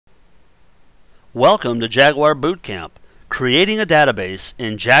Welcome to Jaguar Bootcamp, creating a database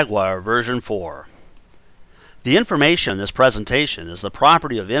in Jaguar version 4. The information in this presentation is the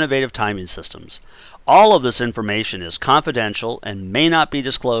property of Innovative Timing Systems. All of this information is confidential and may not be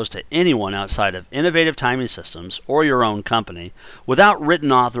disclosed to anyone outside of Innovative Timing Systems or your own company without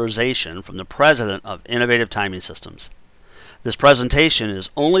written authorization from the President of Innovative Timing Systems. This presentation is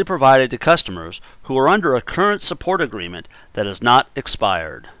only provided to customers who are under a current support agreement that is not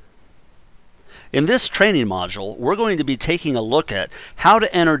expired. In this training module, we're going to be taking a look at how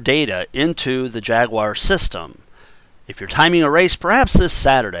to enter data into the Jaguar system. If you're timing a race, perhaps this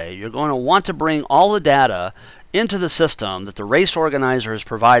Saturday, you're going to want to bring all the data into the system that the race organizer has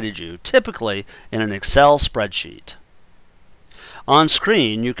provided you, typically in an Excel spreadsheet. On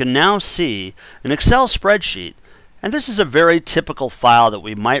screen, you can now see an Excel spreadsheet, and this is a very typical file that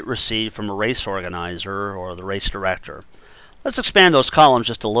we might receive from a race organizer or the race director. Let's expand those columns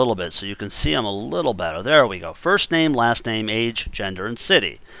just a little bit so you can see them a little better. There we go. First name, last name, age, gender, and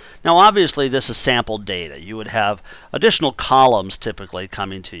city. Now obviously this is sampled data. You would have additional columns typically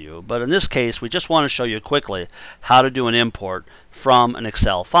coming to you, but in this case we just want to show you quickly how to do an import from an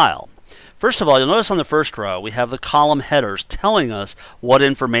Excel file. First of all, you'll notice on the first row we have the column headers telling us what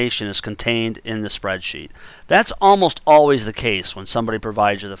information is contained in the spreadsheet. That's almost always the case when somebody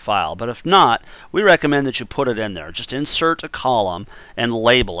provides you the file, but if not, we recommend that you put it in there. Just insert a column and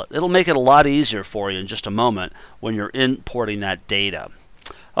label it. It'll make it a lot easier for you in just a moment when you're importing that data.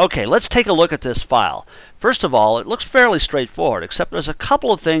 Okay, let's take a look at this file. First of all, it looks fairly straightforward, except there's a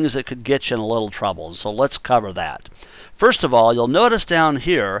couple of things that could get you in a little trouble, so let's cover that. First of all, you'll notice down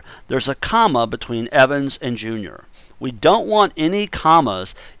here there's a comma between Evans and Junior. We don't want any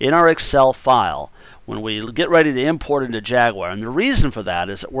commas in our Excel file when we get ready to import into Jaguar, and the reason for that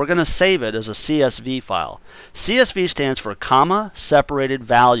is that we're going to save it as a CSV file. CSV stands for comma separated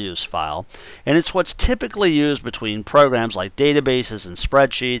values file, and it's what's typically used between programs like databases and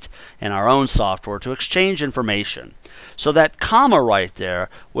spreadsheets and our own software to exchange information. So that comma right there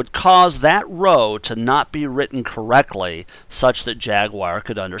would cause that row to not be written correctly such that Jaguar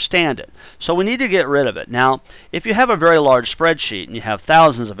could understand it. So we need to get rid of it. Now, if you have a very large spreadsheet and you have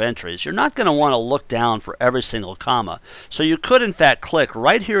thousands of entries, you're not going to want to look down for every single comma. So you could in fact click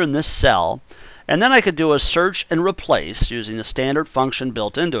right here in this cell, and then I could do a search and replace using the standard function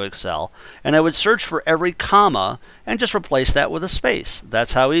built into Excel, and I would search for every comma and just replace that with a space.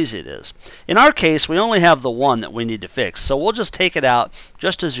 That's how easy it is. In our case, we only have the one that we need to fix, so we'll just take it out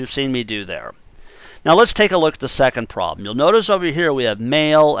just as you've seen me do there. Now let's take a look at the second problem. You'll notice over here we have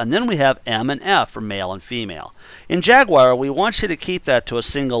male, and then we have M and F for male and female. In Jaguar, we want you to keep that to a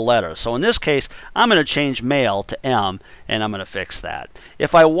single letter. So in this case, I'm going to change male to M, and I'm going to fix that.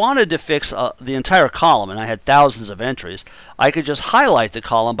 If I wanted to fix the entire column, and I had thousands of entries, I could just highlight the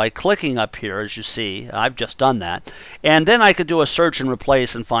column by clicking up here, as you see. I've just done that. And then I could do a search and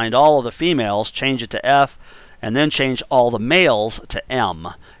replace and find all of the females, change it to F, and then change all the males to M.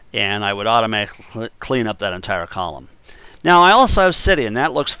 And I would automatically clean up that entire column. Now I also have city, and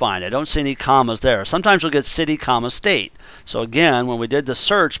that looks fine. I don't see any commas there. Sometimes you'll get city, comma, state. So again, when we did the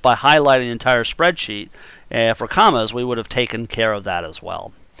search by highlighting the entire spreadsheet for commas, we would have taken care of that as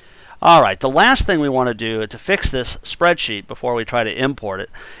well. Alright, the last thing we want to do to fix this spreadsheet before we try to import it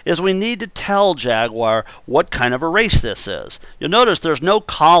is we need to tell Jaguar what kind of a race this is. You'll notice there's no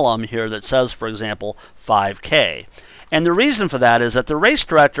column here that says, for example, 5K. And the reason for that is that the race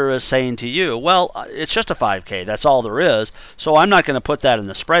director is saying to you, well, it's just a 5K, that's all there is, so I'm not going to put that in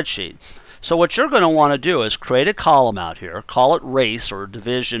the spreadsheet. So what you're going to want to do is create a column out here, call it race or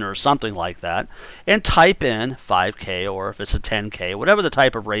division or something like that, and type in 5K, or if it's a 10K, whatever the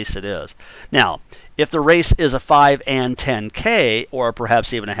type of race it is. Now, if the race is a 5 and 10K, or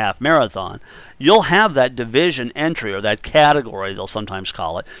perhaps even a half marathon, you'll have that division entry, or that category they'll sometimes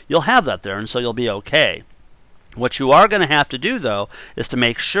call it. You'll have that there, and so you'll be okay. What you are going to have to do, though, is to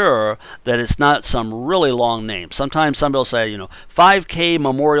make sure that it's not some really long name. Sometimes somebody will say, 5K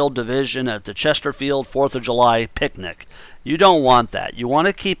Memorial Division at the Chesterfield 4th of July picnic. You don't want that. You want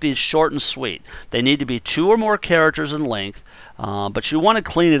to keep these short and sweet. They need to be 2 or more characters in length, but you want to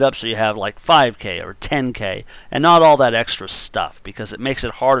clean it up so you have like 5K or 10K and not all that extra stuff, because it makes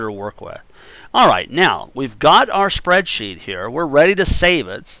it harder to work with. Alright, now we've got our spreadsheet here. We're ready to save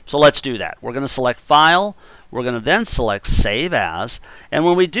it, so let's do that. We're going to select File. We're going to then select Save As, and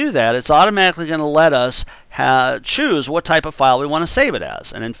when we do that, it's automatically going to let us choose what type of file we want to save it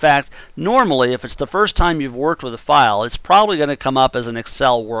as. And in fact, normally, if it's the first time you've worked with a file, it's probably going to come up as an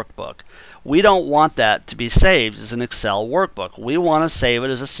Excel workbook. We don't want that to be saved as an Excel workbook. We want to save it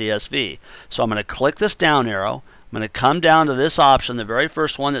as a CSV. So I'm going to click this down arrow, I'm going to come down to this option, the very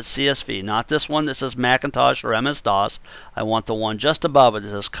first one that's CSV, not this one that says Macintosh or MS-DOS. I want the one just above it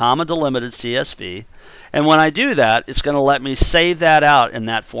that says comma delimited CSV. And when I do that, it's going to let me save that out in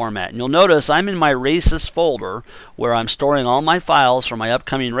that format. And you'll notice I'm in my races folder where I'm storing all my files for my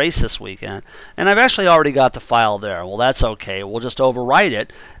upcoming race this weekend. And I've actually already got the file there. Well, that's okay. We'll just overwrite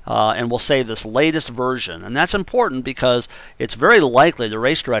it and we'll save this latest version. And that's important because it's very likely the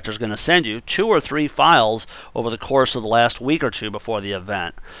race director is going to send you 2 or 3 files over the course of the last week or 2 before the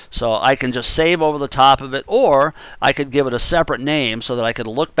event. So I can just save over the top of it, or I could give it a separate name so that I could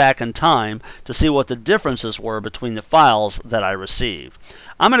look back in time to see what the differences were between the files that I received.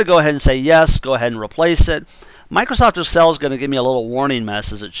 I'm going to go ahead and say yes, go ahead and replace it. Microsoft Excel is going to give me a little warning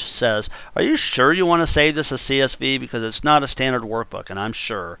message that says, are you sure you want to save this as CSV? Because it's not a standard workbook, and I'm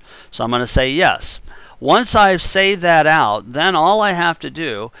sure. So I'm going to say yes. Once I've saved that out, then all I have to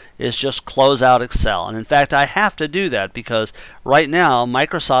do is just close out Excel. And in fact, I have to do that because right now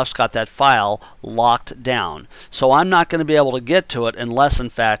Microsoft's got that file locked down. So I'm not going to be able to get to it unless, in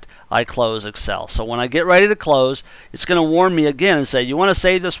fact, I close Excel. So when I get ready to close, it's going to warn me again and say, you want to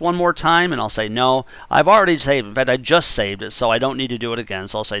save this one more time? And I'll say, no, I've already saved it. In fact, I just saved it, so I don't need to do it again.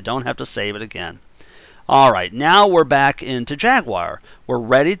 So I'll say, don't have to save it again. All right, now we're back into Jaguar. We're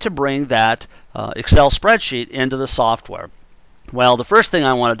ready to bring that Excel spreadsheet into the software. Well, the first thing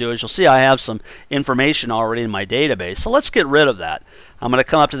I want to do is, you'll see I have some information already in my database. So let's get rid of that. I'm going to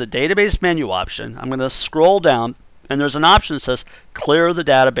come up to the database menu option. I'm going to scroll down, and there's an option that says clear the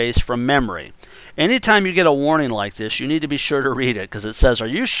database from memory. Anytime you get a warning like this, you need to be sure to read it because it says, are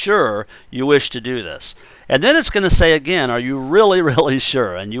you sure you wish to do this? And then it's going to say again, are you really, really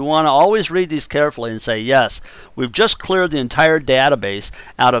sure? And you want to always read these carefully and say, yes, we've just cleared the entire database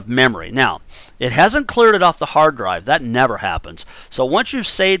out of memory. Now, it hasn't cleared it off the hard drive. That never happens. So once you've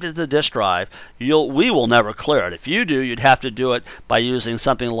saved it to the disk drive, we will never clear it. If you do, you'd have to do it by using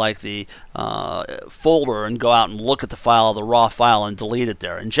something like the folder and go out and look at the file, the raw file, and delete it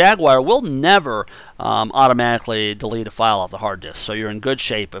there. And Jaguar will never automatically delete a file off the hard disk. So you're in good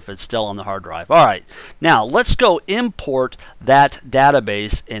shape if it's still on the hard drive. All right, now let's go import that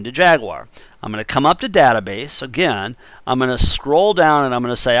database into Jaguar. I'm going to come up to database again. I'm going to scroll down and I'm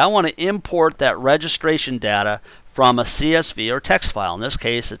going to say I want to import that registration data from a CSV or text file. In this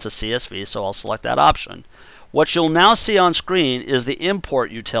case, it's a CSV, so I'll select that option. What you'll now see on screen is the import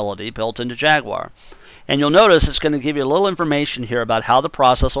utility built into Jaguar. And you'll notice it's going to give you a little information here about how the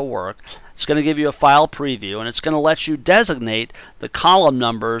process will work. It's going to give you a file preview, and it's going to let you designate the column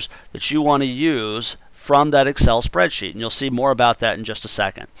numbers that you want to use from that Excel spreadsheet. And you'll see more about that in just a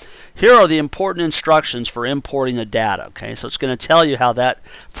second. Here are the important instructions for importing the data. Okay, so it's going to tell you how that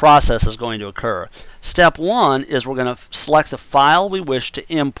process is going to occur. Step 1 is we're going to select the file we wish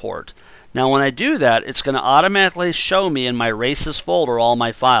to import. Now when I do that, it's going to automatically show me in my races folder all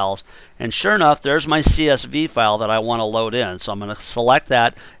my files. And sure enough, there's my CSV file that I want to load in. So I'm going to select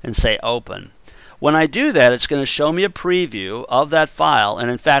that and say open. When I do that, it's going to show me a preview of that file. And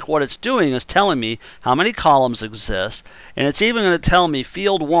in fact, what it's doing is telling me how many columns exist. And it's even going to tell me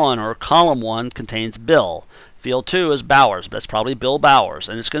field 1 or column 1 contains Bill. Field 2 is Bowers. That's probably Bill Bowers.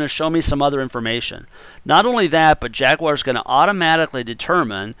 And it's going to show me some other information. Not only that, but Jaguar is going to automatically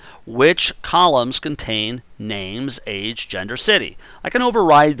determine which columns contain names, age, gender, city. I can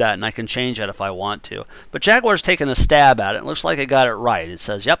override that and I can change that if I want to. But Jaguar's taken a stab at it. It looks like I got it right. It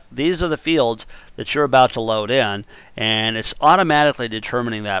says, yep, these are the fields that you're about to load in, and it's automatically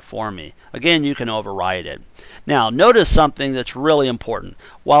determining that for me. Again, you can override it. Now, notice something that's really important.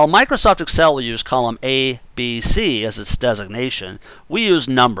 While Microsoft Excel will use column A, B, C as its designation, we use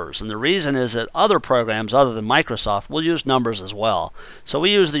numbers. And the reason is that other programs other than Microsoft will use numbers as well. So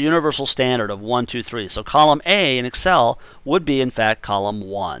we use the universal standard of 1, 2, 3. So column A in Excel would be, in fact, column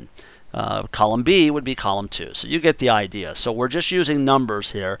 1. Column B would be column 2. So you get the idea. So we're just using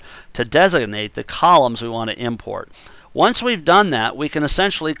numbers here to designate the columns we want to import. Once we've done that, we can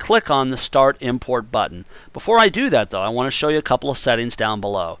essentially click on the Start Import button. Before I do that, though, I want to show you a couple of settings down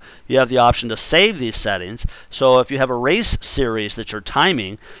below. You have the option to save these settings. So if you have a race series that you're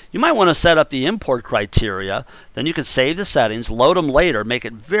timing, you might want to set up the import criteria. Then you can save the settings, load them later, make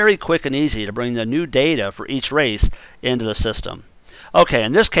it very quick and easy to bring the new data for each race into the system. Okay,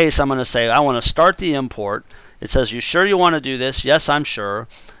 in this case, I'm going to say I want to start the import. It says, you sure you want to do this? Yes, I'm sure.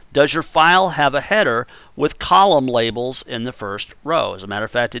 Does your file have a header with column labels in the first row? As a matter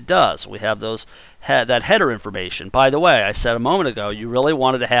of fact, it does. We have those that header information. By the way, I said a moment ago you really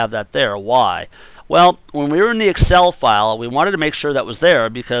wanted to have that there. Why? Well, when we were in the Excel file, we wanted to make sure that was there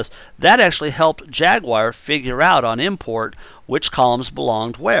because that actually helped Jaguar figure out on import which columns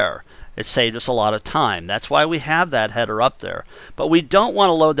belonged where. It saved us a lot of time. That's why we have that header up there. But we don't want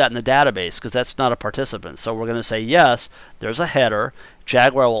to load that in the database because that's not a participant. So we're going to say, yes, there's a header.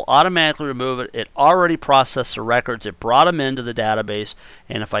 Jaguar will automatically remove it. It already processed the records. It brought them into the database.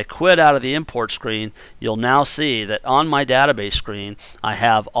 And if I quit out of the import screen, you'll now see that on my database screen, I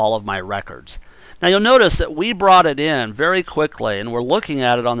have all of my records. Now you'll notice that we brought it in very quickly, and we're looking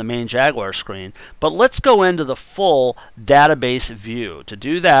at it on the main Jaguar screen. But let's go into the full database view. To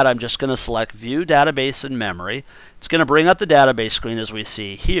do that, I'm just going to select View Database in Memory. It's going to bring up the database screen as we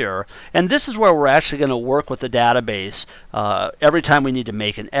see here. And this is where we're actually going to work with the database every time we need to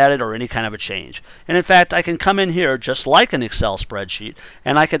make an edit or any kind of a change. And in fact, I can come in here just like an Excel spreadsheet,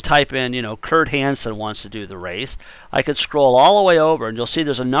 and I could type in, Kurt Hansen wants to do the race. I could scroll all the way over, and you'll see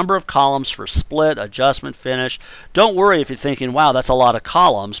there's a number of columns for split, adjustment, finish. Don't worry if you're thinking, wow, that's a lot of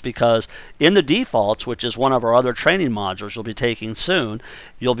columns, because in the defaults, which is one of our other training modules you'll be taking soon,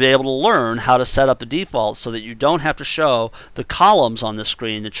 you'll be able to learn how to set up the defaults so that you don't have to show the columns on the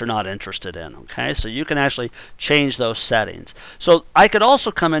screen that you're not interested in. Okay, so you can actually change those settings. So I could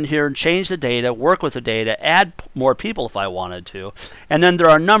also come in here and change the data, work with the data, add more people if I wanted to, and then there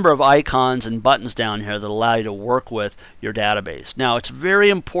are a number of icons and buttons down here that allow you to work with your database. Now it's very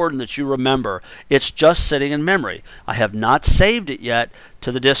important that you remember it's just sitting in memory. I have not saved it yet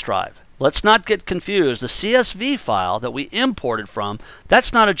to the disk drive. Let's not get confused. The CSV file that we imported from,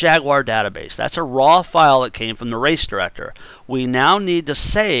 that's not a Jaguar database. That's a raw file that came from the race director. We now need to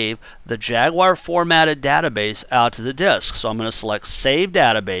save the Jaguar formatted database out to the disk. So I'm going to select Save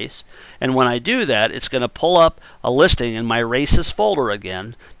Database. And when I do that, it's going to pull up a listing in my races folder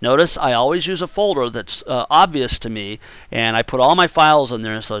again. Notice I always use a folder that's obvious to me. And I put all my files in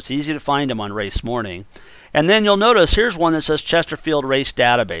there so it's easy to find them on race morning. And then you'll notice here's one that says Chesterfield Race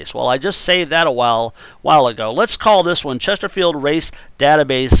Database. Well, I just saved that a while ago. Let's call this one Chesterfield Race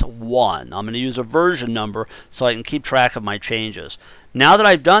Database 1. I'm going to use a version number so I can keep track of my changes. Now that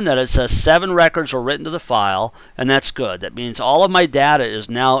I've done that, it says 7 records were written to the file, and that's good. That means all of my data is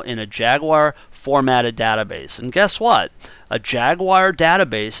now in a Jaguar formatted database. And guess what? A Jaguar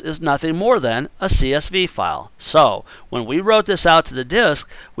database is nothing more than a CSV file. So when we wrote this out to the disk,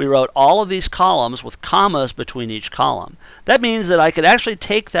 we wrote all of these columns with commas between each column. That means that I could actually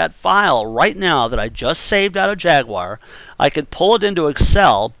take that file right now that I just saved out of Jaguar, I could pull it into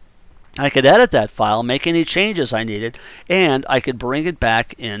Excel, I could edit that file, make any changes I needed, and I could bring it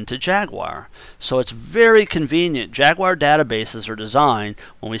back into Jaguar. So it's very convenient. Jaguar databases are designed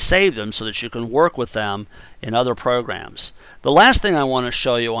when we save them so that you can work with them in other programs. The last thing I want to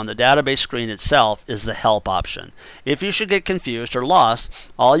show you on the database screen itself is the Help option. If you should get confused or lost,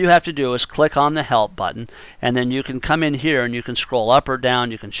 all you have to do is click on the Help button, and then you can come in here and you can scroll up or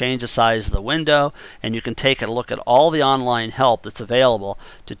down, you can change the size of the window, and you can take a look at all the online help that's available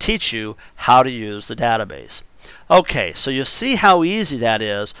to teach you how to use the database. Okay, so you see how easy that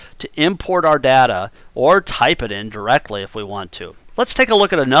is to import our data or type it in directly if we want to. Let's take a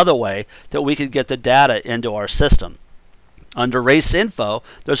look at another way that we could get the data into our system. Under Race Info,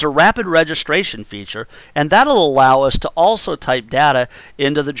 there's a rapid registration feature, and that'll allow us to also type data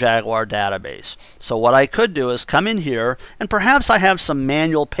into the Jaguar database. So what I could do is come in here, and perhaps I have some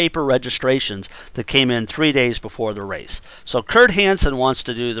manual paper registrations that came in 3 days before the race. So Kurt Hansen wants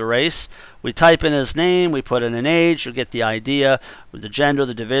to do the race. We type in his name, we put in an age, you get the idea, with the gender,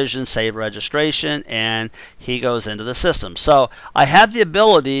 the division, save registration, and he goes into the system. So I have the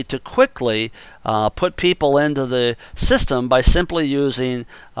ability to quickly put people into the system by simply using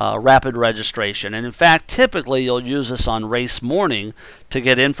rapid registration. And in fact, typically you'll use this on race morning to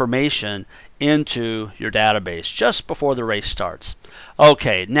get information into your database just before the race starts.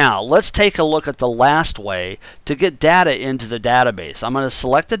 Okay, now let's take a look at the last way to get data into the database. I'm going to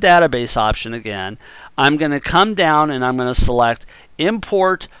select the database option again. I'm going to come down and I'm going to select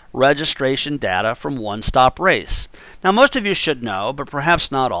Import Registration Data from One Stop Race. Now most of you should know, but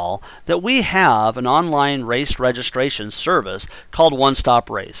perhaps not all, that we have an online race registration service called One Stop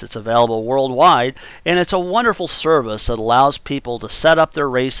Race. It's available worldwide, and it's a wonderful service that allows people to set up their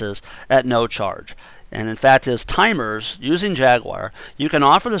races at no charge. And in fact, as timers using Jaguar, you can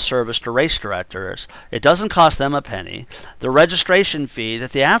offer the service to race directors. It doesn't cost them a penny. The registration fee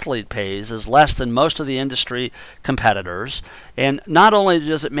that the athlete pays is less than most of the industry competitors. And not only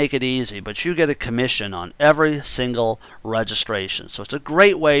does it make it easy, but you get a commission on every single registration. So it's a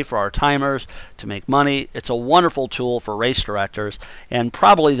great way for our timers to make money. It's a wonderful tool for race directors. And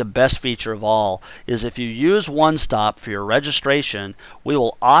probably the best feature of all is if you use One Stop for your registration, we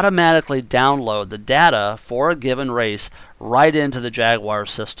will automatically download the data for a given race right into the Jaguar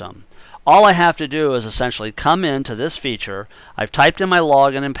system. All I have to do is essentially come into this feature. I've typed in my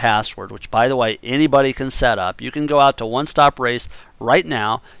login and password, which by the way anybody can set up. You can go out to One Stop Race right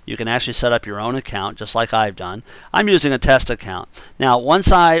now. You can actually set up your own account just like I've done. I'm using a test account. Now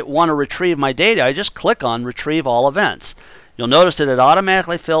once I want to retrieve my data, I just click on Retrieve All Events. You'll notice that it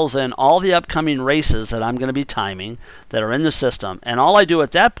automatically fills in all the upcoming races that I'm going to be timing that are in the system, and all I do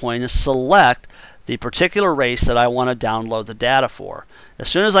at that point is select the particular race that I want to download the data for. As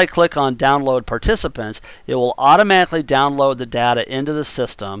soon as I click on Download Participants, it will automatically download the data into the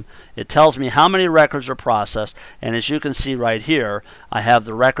system. It tells me how many records are processed, and as you can see right here, I have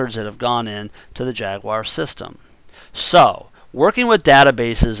the records that have gone in to the Jaguar system. So, working with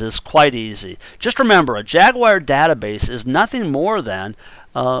databases is quite easy. Just remember, a Jaguar database is nothing more than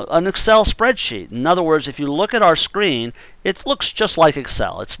an Excel spreadsheet. In other words, if you look at our screen, it looks just like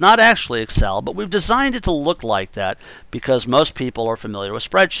Excel. It's not actually Excel, but we've designed it to look like that because most people are familiar with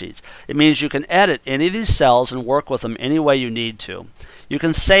spreadsheets. It means you can edit any of these cells and work with them any way you need to. You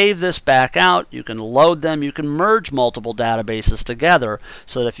can save this back out, you can load them, you can merge multiple databases together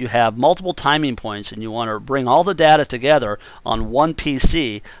so that if you have multiple timing points and you want to bring all the data together on one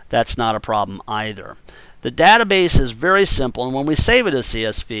PC, that's not a problem either. The database is very simple, and when we save it as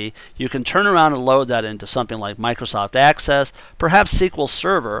CSV, you can turn around and load that into something like Microsoft Access, perhaps SQL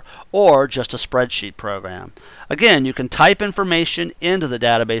Server, or just a spreadsheet program. Again, you can type information into the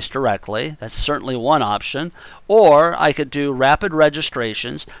database directly. That's certainly one option. Or I could do rapid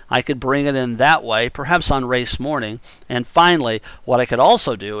registrations. I could bring it in that way, perhaps on race morning. And finally, what I could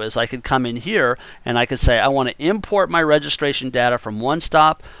also do is I could come in here and I could say I want to import my registration data from One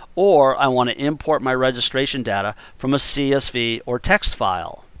Stop, or I want to import my registration data from a CSV or text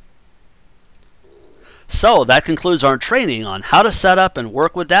file. So that concludes our training on how to set up and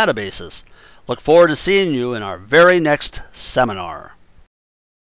work with databases. Look forward to seeing you in our very next seminar.